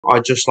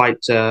I'd just like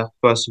to,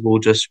 first of all,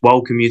 just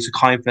welcome you to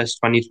KindFest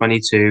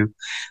 2022.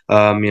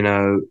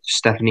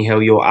 Stephanie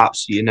Hill, you're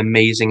absolutely an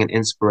amazing and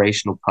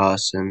inspirational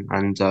person.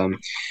 And,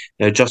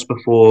 just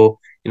before,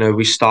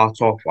 we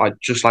start off, I'd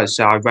just like to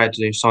say I read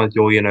some of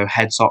your,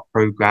 Heads Up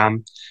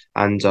program.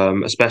 And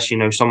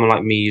especially, someone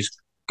like me who's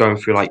going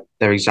through like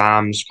their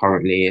exams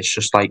currently, it's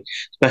just like,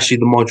 especially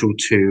the module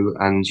two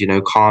and,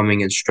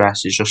 calming and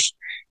stress is just,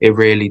 it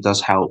really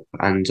does help.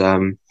 And,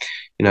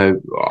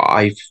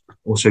 I've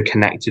also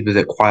connected with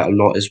it quite a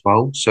lot as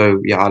well.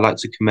 So yeah, I'd like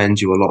to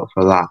commend you a lot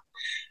for that.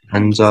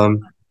 And Thank you so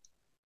much.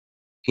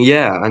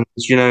 yeah, and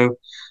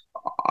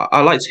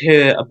I'd like to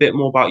hear a bit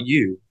more about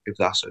you, if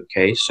that's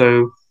okay.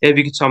 So if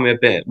you could tell me a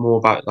bit more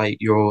about like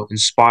your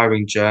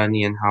inspiring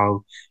journey and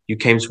how you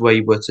came to where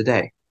you were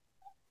today.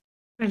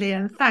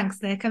 Brilliant.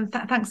 Thanks, Nick. And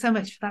thanks so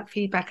much for that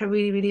feedback. I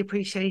really, really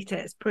appreciate it.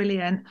 It's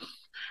brilliant.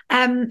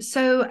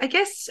 So I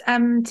guess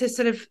to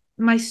sort of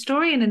my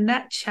story in a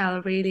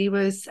nutshell really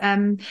was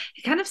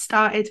it kind of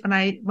started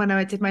when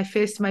I did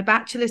my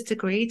bachelor's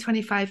degree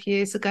 25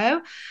 years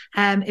ago.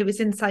 It was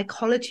in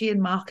psychology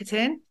and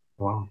marketing.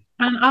 Wow.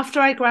 And after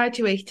I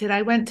graduated,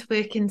 I went to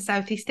work in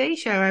Southeast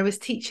Asia. I was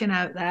teaching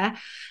out there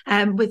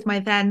with my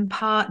then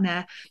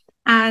partner.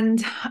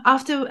 And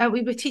after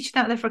we were teaching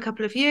out there for a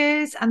couple of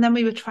years, and then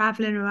we were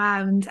traveling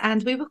around,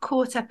 and we were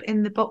caught up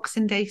in the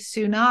Boxing Day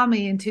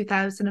tsunami in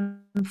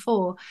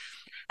 2004.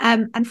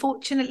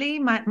 Unfortunately,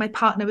 my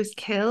partner was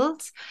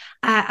killed,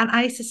 and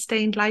I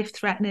sustained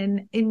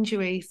life-threatening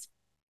injuries.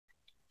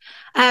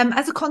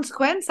 As a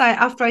consequence,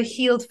 after I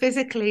healed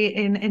physically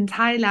in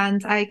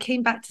Thailand, I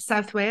came back to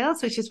South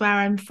Wales, which is where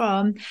I'm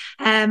from,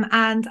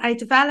 and I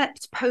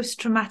developed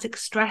post-traumatic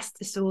stress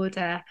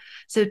disorder.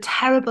 So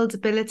terrible,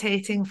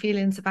 debilitating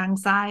feelings of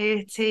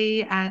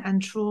anxiety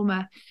and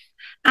trauma.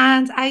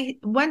 And I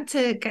went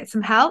to get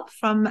some help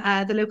from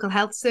the local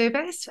health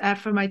service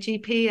from my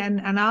GP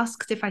and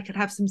asked if I could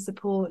have some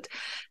support.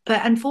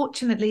 But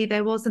unfortunately,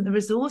 there wasn't the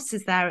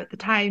resources there at the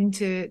time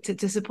to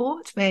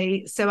support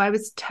me. So I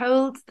was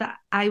told that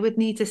I would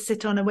need to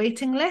sit on a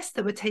waiting list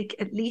that would take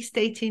at least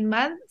 18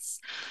 months.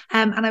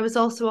 And I was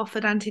also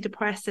offered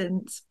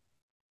antidepressants.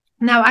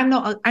 Now,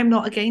 I'm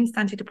not against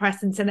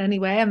antidepressants in any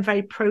way. I'm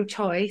very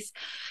pro-choice.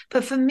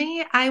 But for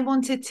me, I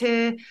wanted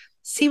to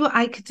see what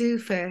I could do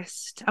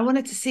first. I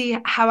wanted to see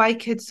how I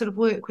could sort of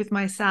work with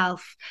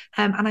myself.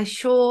 And I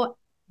sure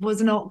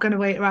was not going to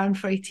wait around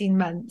for 18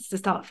 months to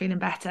start feeling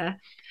better.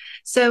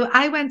 So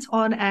I went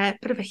on a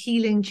bit of a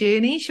healing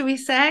journey, shall we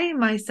say,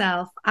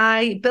 myself.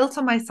 I built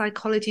on my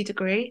psychology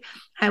degree.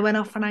 I went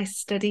off and I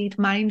studied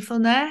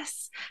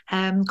mindfulness,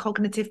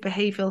 cognitive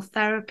behavioral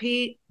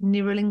therapy,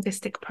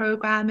 neurolinguistic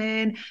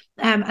programming,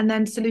 and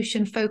then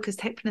solution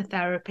focused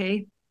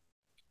hypnotherapy.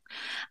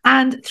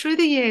 And through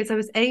the years, I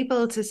was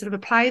able to sort of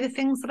apply the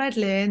things that I'd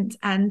learned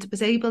and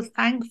was able,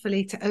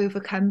 thankfully, to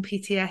overcome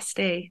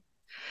PTSD.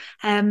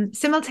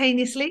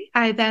 Simultaneously,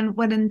 I then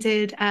went and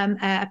did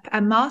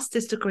a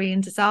master's degree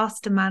in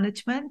disaster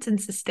management and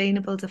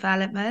sustainable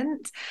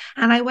development.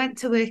 And I went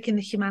to work in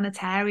the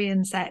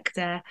humanitarian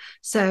sector.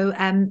 So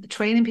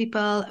training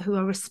people who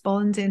are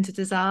responding to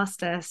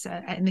disasters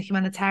in the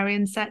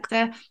humanitarian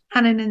sector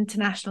and in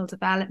international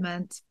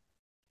development.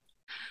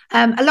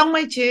 Along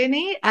my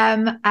journey,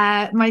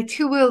 my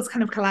two worlds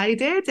kind of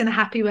collided in a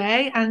happy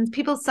way, and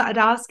people started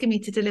asking me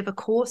to deliver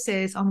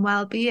courses on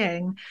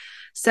well-being.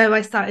 So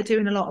I started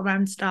doing a lot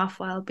around staff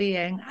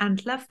well-being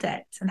and loved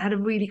it and had a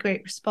really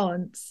great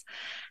response.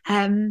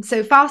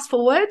 So fast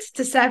forward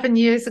to 7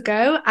 years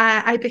ago,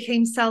 I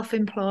became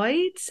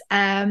self-employed.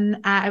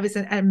 I was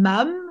a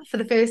mum for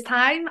the first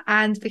time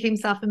and became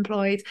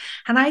self-employed.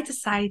 And I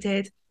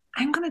decided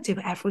I'm going to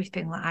do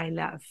everything that I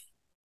love.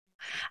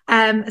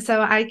 So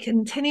I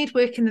continued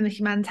working in the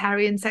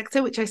humanitarian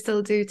sector, which I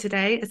still do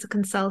today as a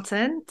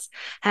consultant.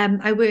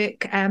 I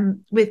work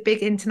with big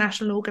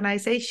international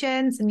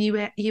organizations and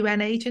UN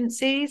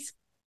agencies.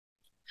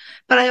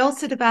 But I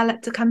also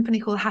developed a company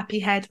called Happy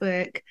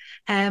Headwork.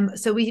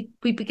 So we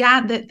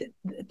began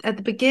at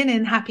the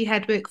beginning. Happy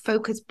Headwork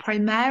focused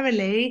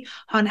primarily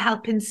on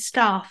helping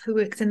staff who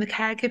worked in the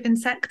caregiving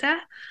sector,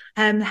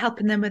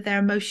 helping them with their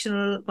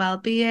emotional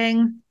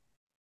well-being.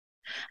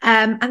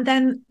 And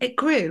then it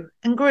grew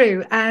and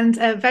grew. And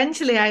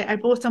eventually I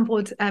brought on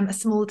board a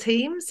small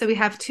team. So we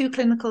have two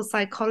clinical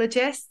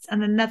psychologists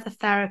and another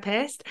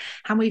therapist.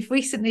 And we've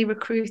recently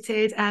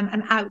recruited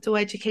an outdoor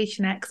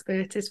education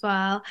expert as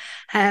well,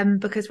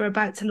 because we're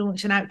about to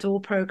launch an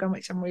outdoor program,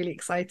 which I'm really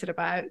excited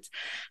about.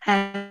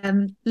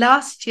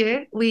 Last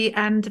year, we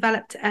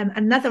developed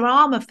another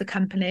arm of the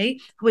company,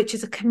 which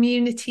is a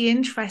community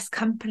interest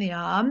company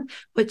arm,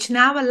 which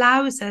now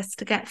allows us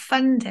to get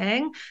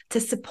funding to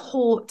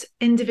support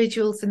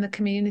individuals in the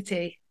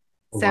community.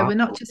 So Wow. we're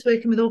not just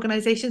working with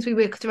organizations, we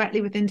work directly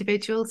with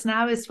individuals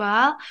now as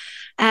well.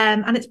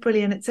 And it's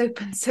brilliant. It's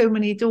opened so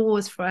many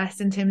doors for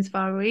us in terms of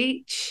our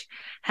reach.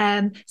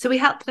 So we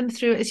help them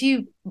through, as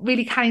you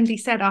really kindly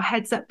said, our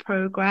Heads Up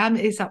program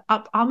is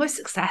our most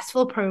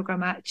successful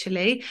program,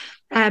 actually.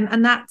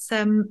 And that's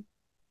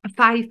a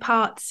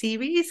 5-part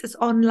series. It's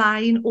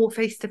online or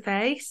face to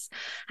face,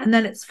 and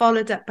then it's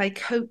followed up by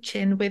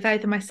coaching with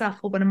either myself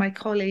or one of my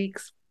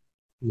colleagues.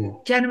 Yeah.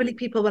 Generally,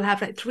 people will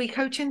have like 3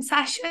 coaching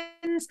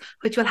sessions,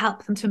 which will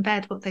help them to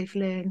embed what they've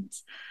learned.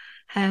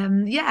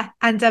 Yeah,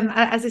 and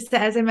as I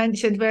said, as I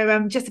mentioned,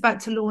 we're just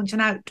about to launch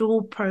an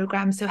outdoor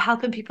program, so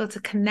helping people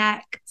to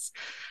connect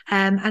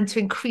and to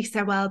increase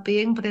their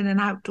well-being, but in an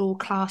outdoor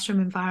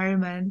classroom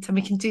environment, and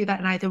we can do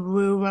that in either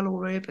rural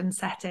or urban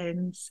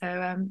settings.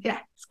 So yeah,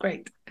 it's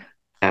great.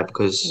 Yeah,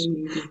 because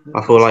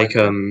I feel like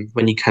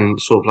when you can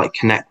sort of like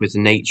connect with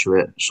nature,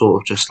 it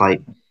sort of just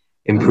like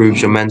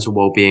improves your mental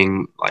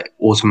well-being like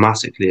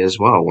automatically as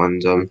well.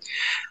 And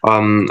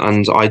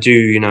I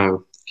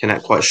do,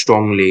 connect quite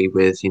strongly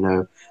with,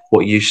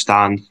 what you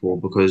stand for,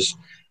 because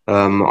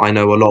I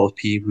know a lot of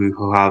people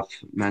who have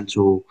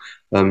mental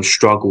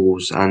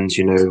struggles and,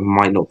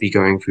 might not be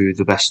going through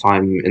the best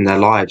time in their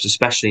lives,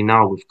 especially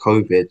now with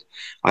COVID.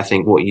 I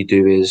think what you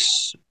do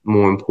is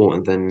more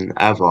important than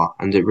ever,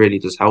 and it really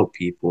does help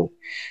people.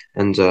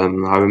 And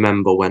I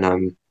remember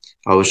when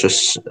I was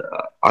just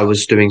I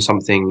was doing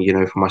something,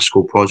 for my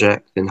school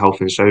project in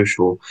health and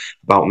social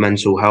about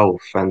mental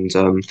health, and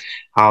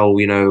how,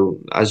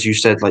 as you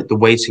said, like the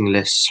waiting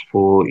lists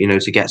for,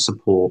 to get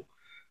support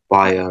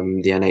by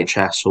the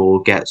NHS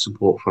or get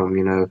support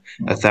from,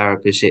 a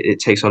therapist, it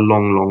takes a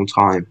long, long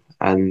time.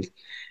 And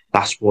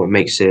that's what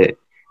makes it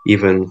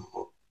even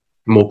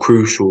more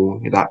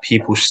crucial that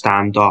people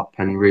stand up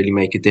and really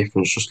make a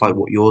difference, just like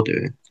what you're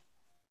doing.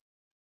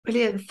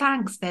 Brilliant.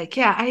 Thanks, Nick.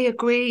 Yeah, I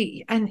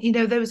agree. And,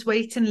 those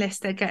waiting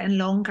lists are getting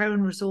longer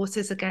and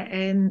resources are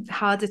getting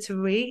harder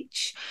to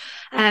reach.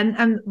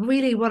 And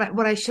really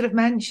what I should have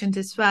mentioned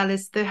as well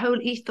is the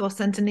whole ethos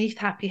underneath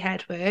Happy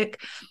Headwork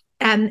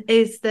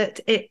is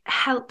that it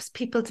helps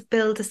people to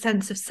build a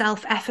sense of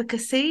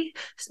self-efficacy,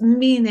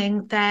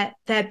 meaning that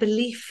their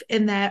belief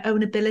in their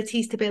own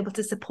abilities to be able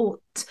to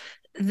support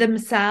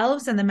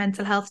themselves and the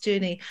mental health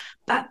journey.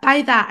 But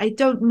by that, I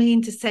don't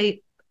mean to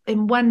say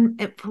in one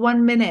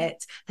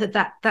minute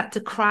that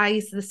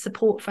decries the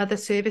support for other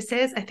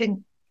services. I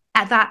think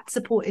that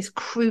support is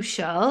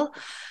crucial.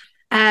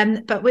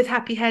 But with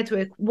Happy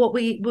Headwork, what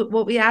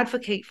we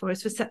advocate for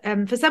is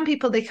for some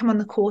people, they come on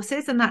the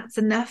courses and that's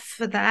enough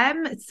for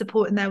them. It's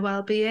supporting their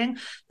well-being.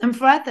 And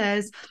for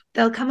others,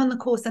 they'll come on the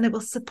course and it will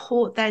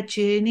support their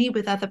journey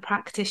with other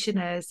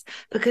practitioners,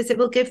 because it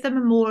will give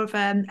them more of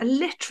a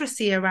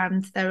literacy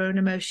around their own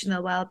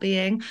emotional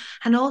well-being,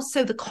 and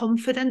also the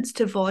confidence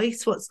to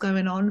voice what's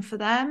going on for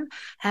them.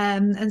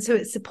 And so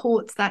it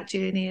supports that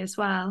journey as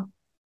well.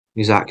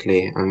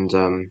 Exactly. And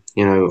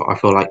I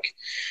feel like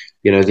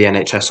the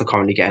NHS are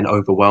currently getting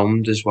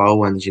overwhelmed as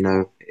well, and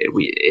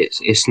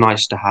it's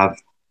nice to have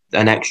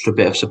an extra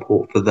bit of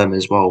support for them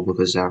as well,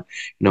 because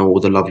all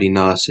the lovely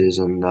nurses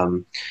and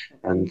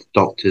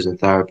doctors and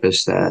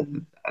therapists,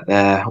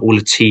 they're all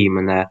a team,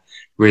 and they're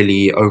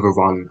really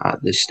overrun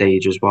at this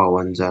stage as well.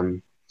 And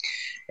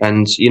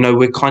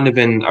we're kind of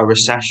in a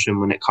recession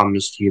when it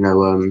comes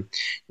to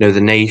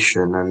the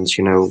nation, and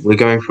we're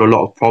going through a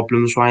lot of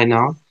problems right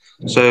now.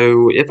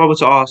 So if I were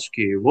to ask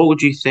you, what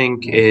would you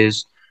think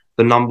is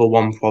the number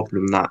one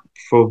problem that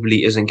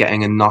probably isn't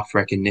getting enough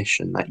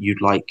recognition that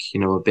you'd like,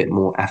 a bit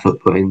more effort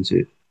put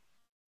into?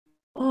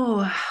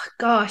 Oh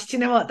gosh, do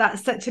you know what?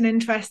 That's such an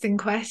interesting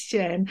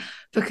question,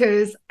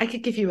 because I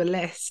could give you a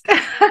list.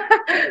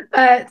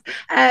 But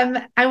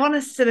I want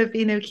to sort of,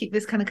 keep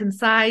this kind of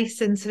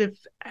concise and sort of,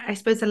 I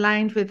suppose,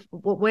 aligned with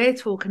what we're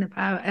talking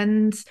about.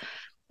 And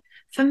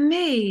for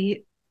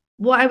me,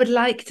 what I would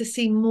like to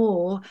see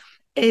more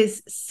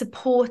is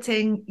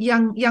supporting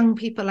young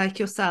people like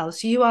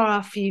yourselves. You are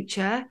our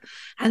future,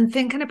 and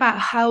thinking about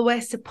how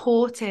we're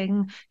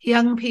supporting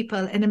young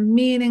people in a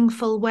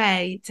meaningful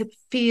way to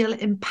feel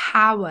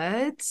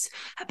empowered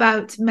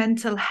about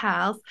mental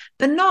health,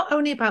 but not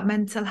only about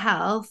mental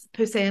health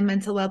per se and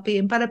mental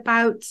well-being, but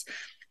about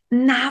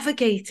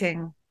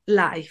navigating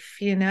life.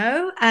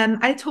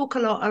 I talk a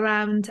lot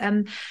around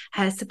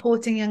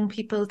supporting young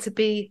people to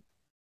be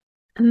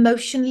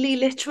emotionally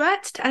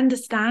literate, to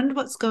understand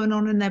what's going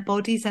on in their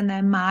bodies and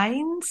their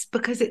minds,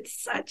 because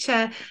it's such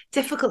a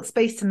difficult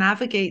space to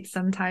navigate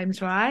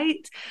sometimes,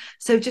 right?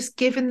 So just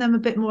giving them a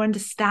bit more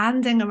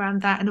understanding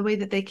around that in a way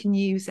that they can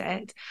use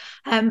it,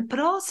 but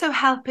also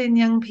helping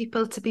young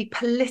people to be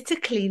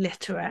politically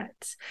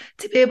literate,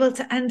 to be able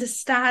to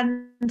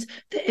understand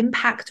the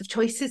impact of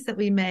choices that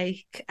we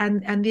make,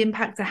 and the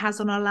impact it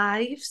has on our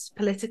lives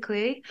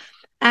politically,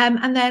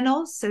 and then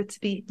also to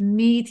be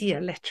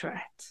media literate,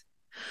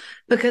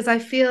 because I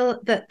feel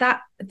that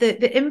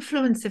the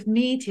influence of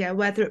media,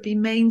 whether it be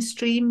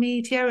mainstream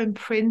media in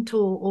print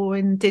or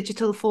in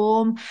digital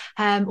form,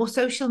 or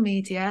social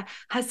media,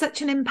 has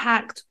such an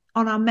impact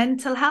on our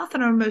mental health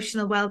and our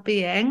emotional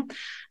well-being.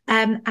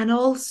 and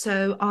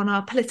also on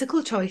our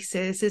political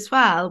choices as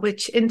well,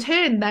 which in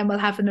turn then will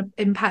have an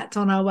impact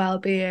on our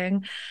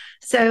well-being.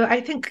 So I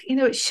think,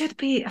 it should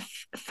be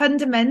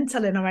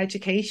fundamental in our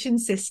education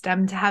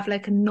system to have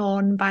like a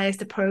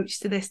non-biased approach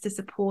to this, to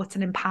support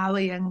and empower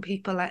young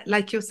people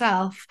like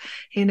yourself,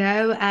 in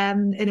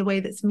a way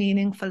that's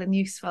meaningful and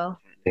useful.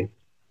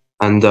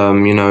 And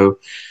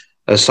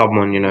as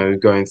someone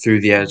going through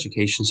the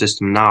education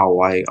system now,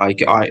 I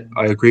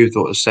agree with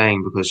what you're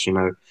saying, because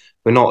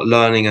we're not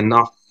learning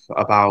enough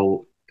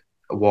about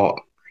what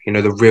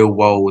the real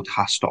world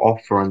has to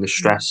offer, and the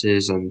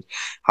stresses, and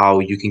how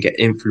you can get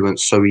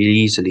influenced so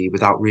easily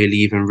without really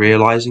even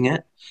realizing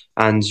it.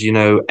 And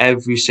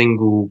every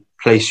single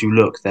place you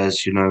look,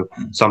 there's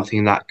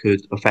something that could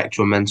affect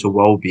your mental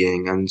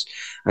well-being, and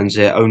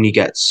it only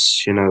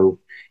gets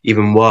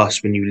even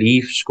worse when you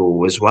leave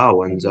school as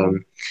well. And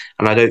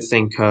I don't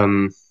think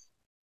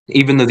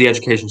even though the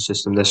education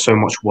system, there's so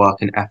much work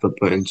and effort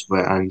put into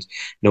it, and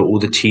all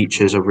the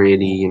teachers are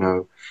really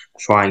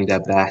trying their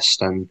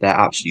best, and they're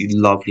absolutely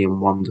lovely and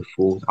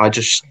wonderful. I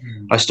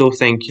still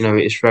think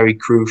it's very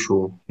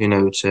crucial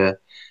to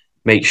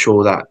make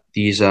sure that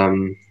these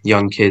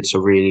young kids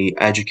are really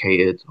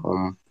educated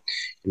on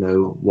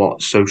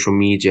what social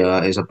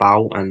media is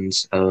about, and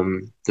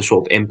the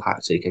sort of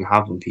impact it can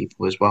have on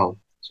people as well.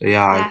 So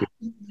yeah, I agree.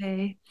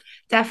 Definitely.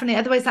 Definitely.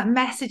 Otherwise, that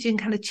messaging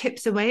kind of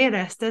chips away at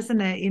us, doesn't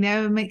it?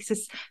 It makes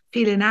us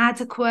feel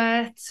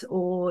inadequate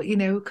or,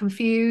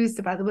 confused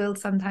about the world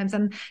sometimes.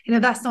 And,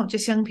 that's not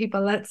just young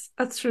people,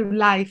 that's through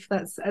life,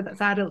 that's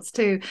adults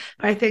too.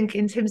 But I think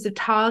in terms of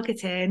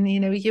targeting,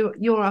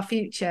 you're our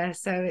future.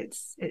 So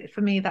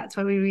for me, that's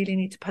where we really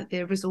need to put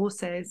the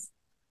resources.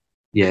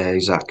 Yeah,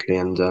 exactly.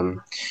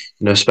 And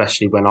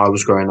especially when I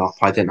was growing up,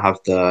 I didn't have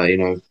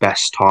the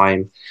best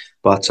time,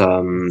 but I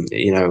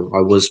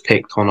was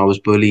picked on, I was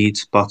bullied,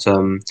 but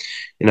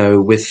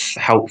with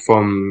help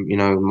from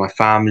my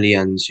family,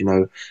 and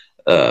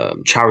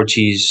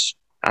charities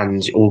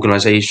and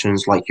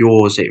organizations like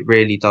yours, it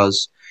really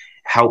does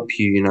help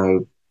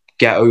you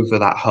get over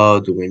that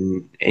hurdle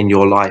in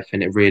your life,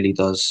 and it really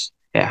does.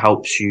 It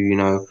helps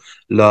you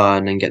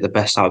learn and get the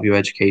best out of your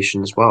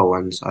education as well.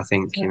 And I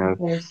think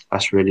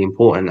that's really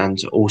important.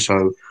 And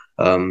also,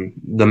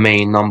 the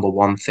main number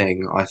one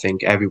thing I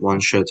think everyone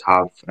should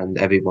have, and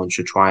everyone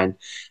should try and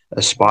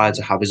aspire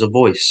to have, is a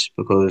voice.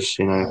 Because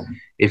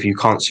if you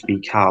can't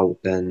speak out,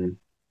 then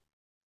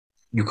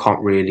you can't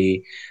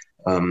really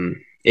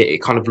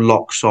it kind of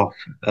locks off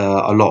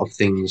a lot of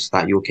things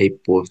that you're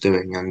capable of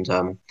doing.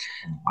 And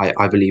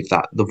I believe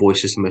that the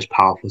voice is the most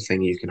powerful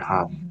thing you can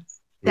have.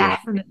 Yeah.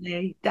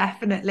 Definitely,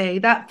 definitely.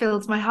 That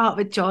fills my heart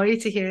with joy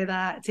to hear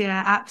that.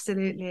 Yeah,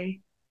 absolutely.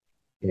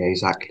 Yeah,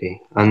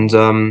 exactly. And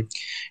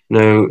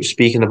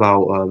speaking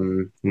about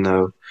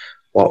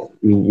what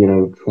we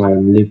try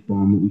and live by,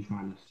 and what we try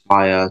and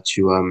aspire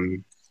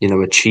to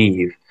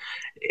achieve.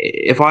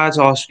 If I had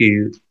to ask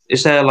you,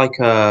 is there like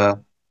a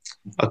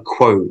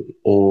quote,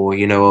 or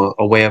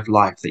a way of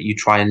life that you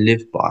try and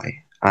live by,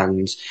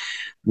 and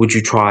would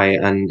you try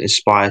and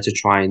aspire to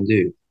try and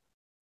do?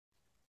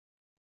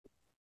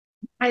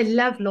 I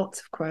love lots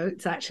of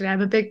quotes, actually.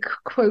 I'm a big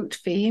quote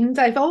fiend.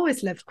 I've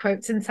always loved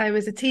quotes since I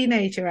was a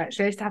teenager,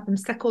 actually. I used to have them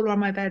stuck all around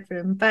my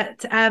bedroom.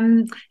 But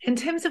in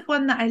terms of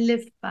one that I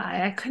live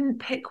by, I couldn't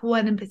pick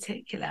one in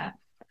particular.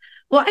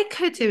 What I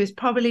could do is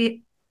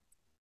probably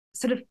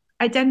sort of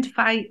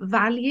identify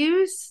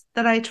values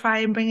that I try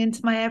and bring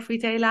into my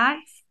everyday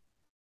life.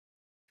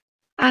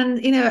 And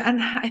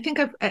I think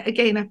I've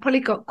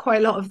probably got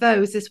quite a lot of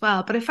those as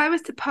well. But if I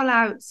was to pull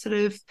out sort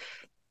of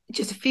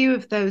just a few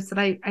of those that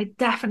I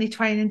definitely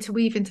try and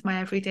interweave into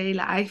my everyday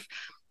life,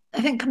 I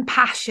think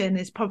compassion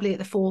is probably at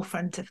the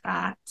forefront of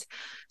that.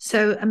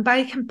 So, and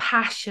by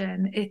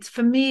compassion,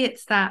 for me,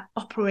 it's that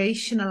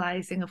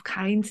operationalizing of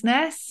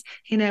kindness,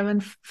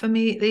 and for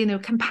me,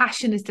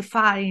 compassion is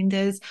defined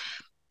as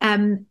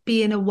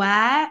being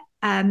aware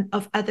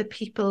of other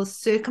people's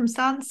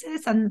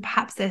circumstances and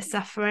perhaps their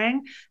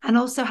suffering, and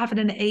also having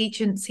an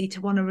agency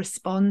to want to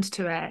respond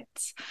to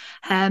it.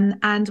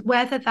 And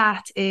whether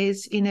that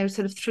is,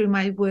 sort of through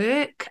my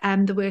work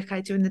and the work I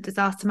do in the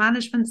disaster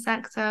management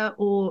sector,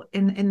 or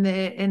in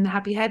the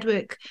Happy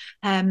Headwork,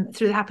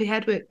 through the Happy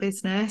Headwork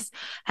business,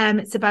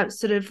 it's about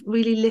sort of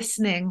really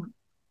listening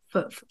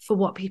for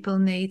what people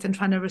need and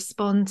trying to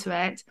respond to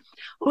it.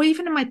 Or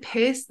even in my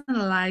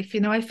personal life,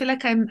 I feel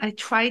like I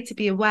try to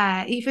be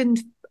aware, even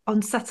on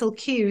subtle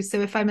cues.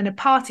 So if I'm in a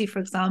party, for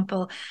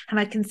example, and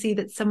I can see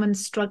that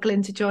someone's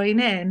struggling to join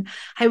in,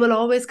 I will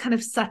always kind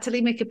of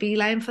subtly make a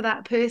beeline for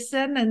that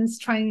person and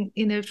try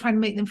and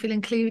make them feel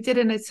included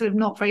in a sort of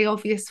not very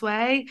obvious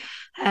way.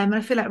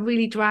 I feel like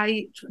really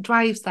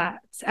drives that.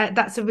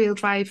 That's a real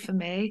drive for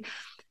me.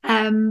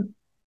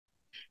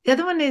 The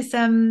other one is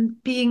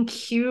being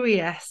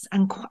curious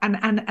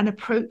and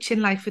approaching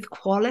life with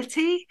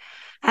quality.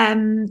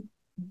 Um,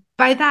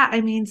 by that, I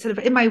mean sort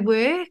of in my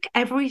work,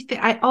 everything,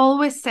 I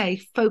always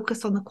say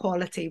focus on the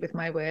quality with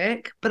my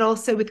work, but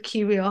also with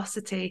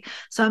curiosity.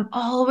 So I'm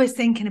always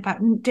thinking about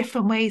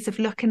different ways of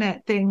looking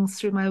at things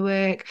through my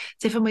work,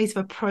 different ways of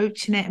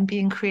approaching it and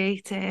being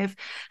creative.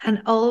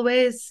 And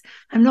always,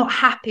 I'm not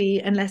happy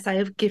unless I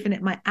have given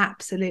it my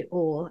absolute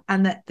all,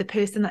 and that the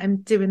person that I'm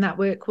doing that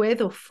work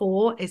with or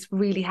for is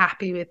really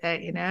happy with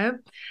it, you know?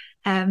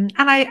 And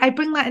I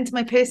bring that into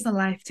my personal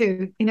life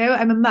too. You know,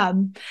 I'm a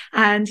mum,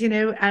 and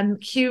and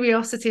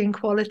curiosity and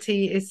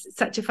quality is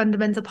such a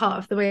fundamental part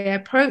of the way I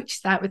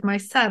approach that with my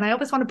son. I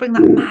always want to bring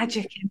that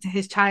magic into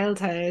his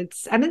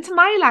childhoods and into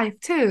my life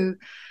too.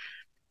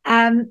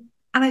 And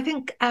I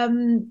think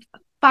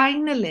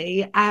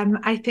finally,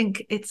 I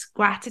think it's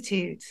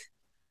gratitude.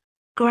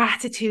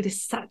 Gratitude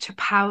is such a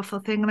powerful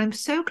thing, and I'm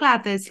so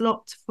glad there's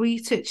lots of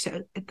research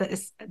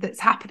that's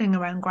happening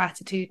around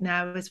gratitude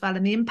now as well,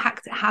 and the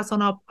impact it has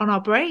on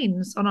our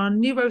brains, on our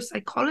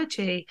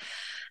neuropsychology.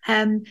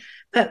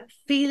 But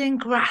feeling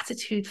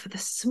gratitude for the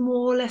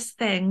smallest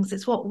things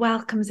is what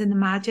welcomes in the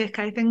magic,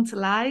 I think, to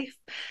life.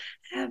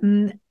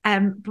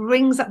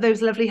 Brings up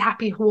those lovely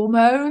happy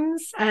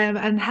hormones,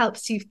 and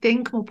helps you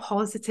think more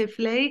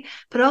positively,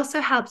 but also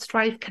helps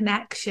drive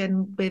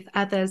connection with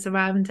others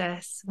around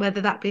us,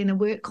 whether that be in a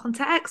work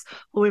context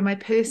or in my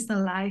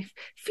personal life.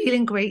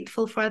 Feeling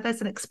grateful for others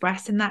and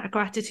expressing that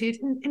gratitude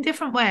in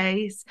different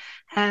ways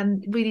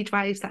really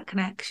drives that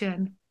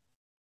connection.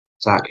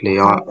 Exactly.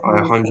 I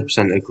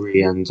 100%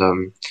 agree. And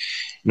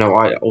no,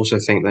 I also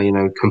think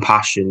that,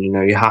 compassion,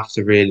 you have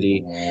to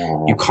really,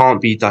 you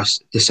can't be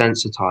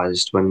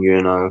desensitized when,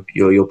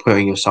 you're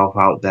putting yourself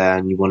out there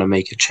and you want to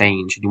make a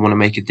change and you want to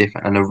make a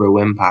different and a real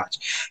impact.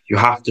 You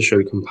have to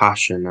show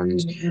compassion,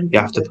 and you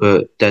have to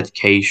put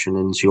dedication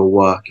into your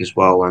work as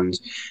well. And,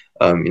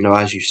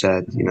 as you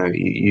said,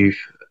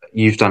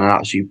 you've done an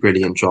absolutely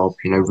brilliant job,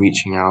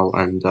 reaching out.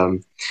 And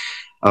is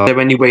there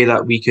any way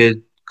that we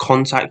could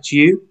contact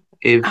you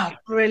if? Oh,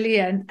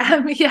 brilliant.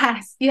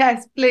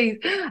 Yes, please.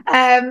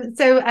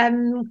 So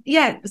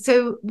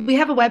we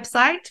have a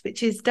website,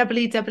 which is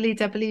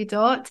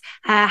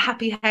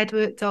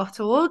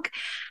www.happyheadwork.org.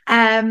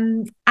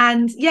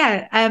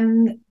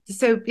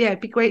 It'd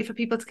be great for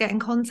people to get in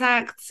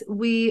contact.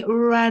 We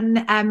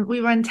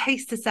run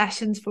taster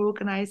sessions for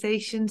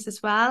organizations as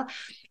well.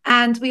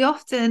 And we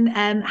often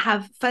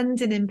have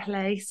funding in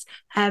place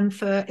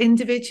for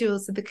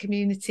individuals of the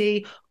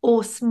community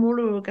or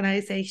smaller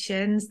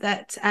organisations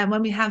that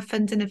when we have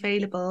funding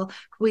available,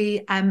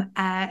 we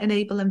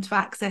enable them to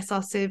access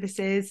our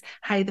services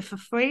either for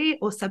free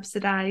or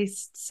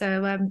subsidised.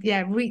 So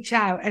reach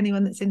out,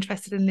 anyone that's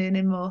interested in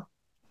learning more.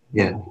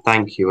 Yeah,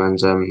 thank you. And,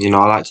 I'd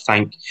like to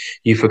thank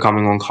you for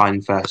coming on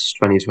KindFest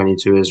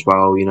 2022 as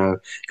well.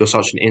 You're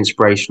such an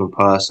inspirational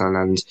person,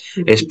 and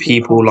it's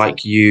people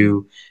like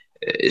you,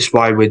 it's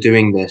why we're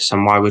doing this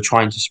and why we're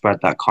trying to spread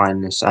that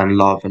kindness and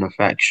love and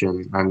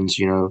affection, and,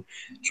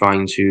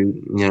 trying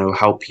to,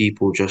 help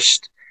people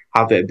just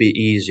have it a bit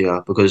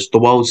easier, because the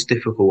world's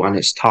difficult and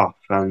it's tough,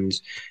 and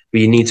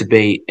we need to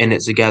be in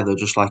it together,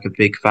 just like a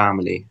big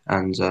family.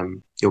 And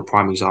you're a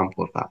prime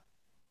example of that.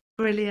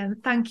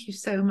 Brilliant. Thank you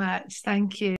so much. Thank you.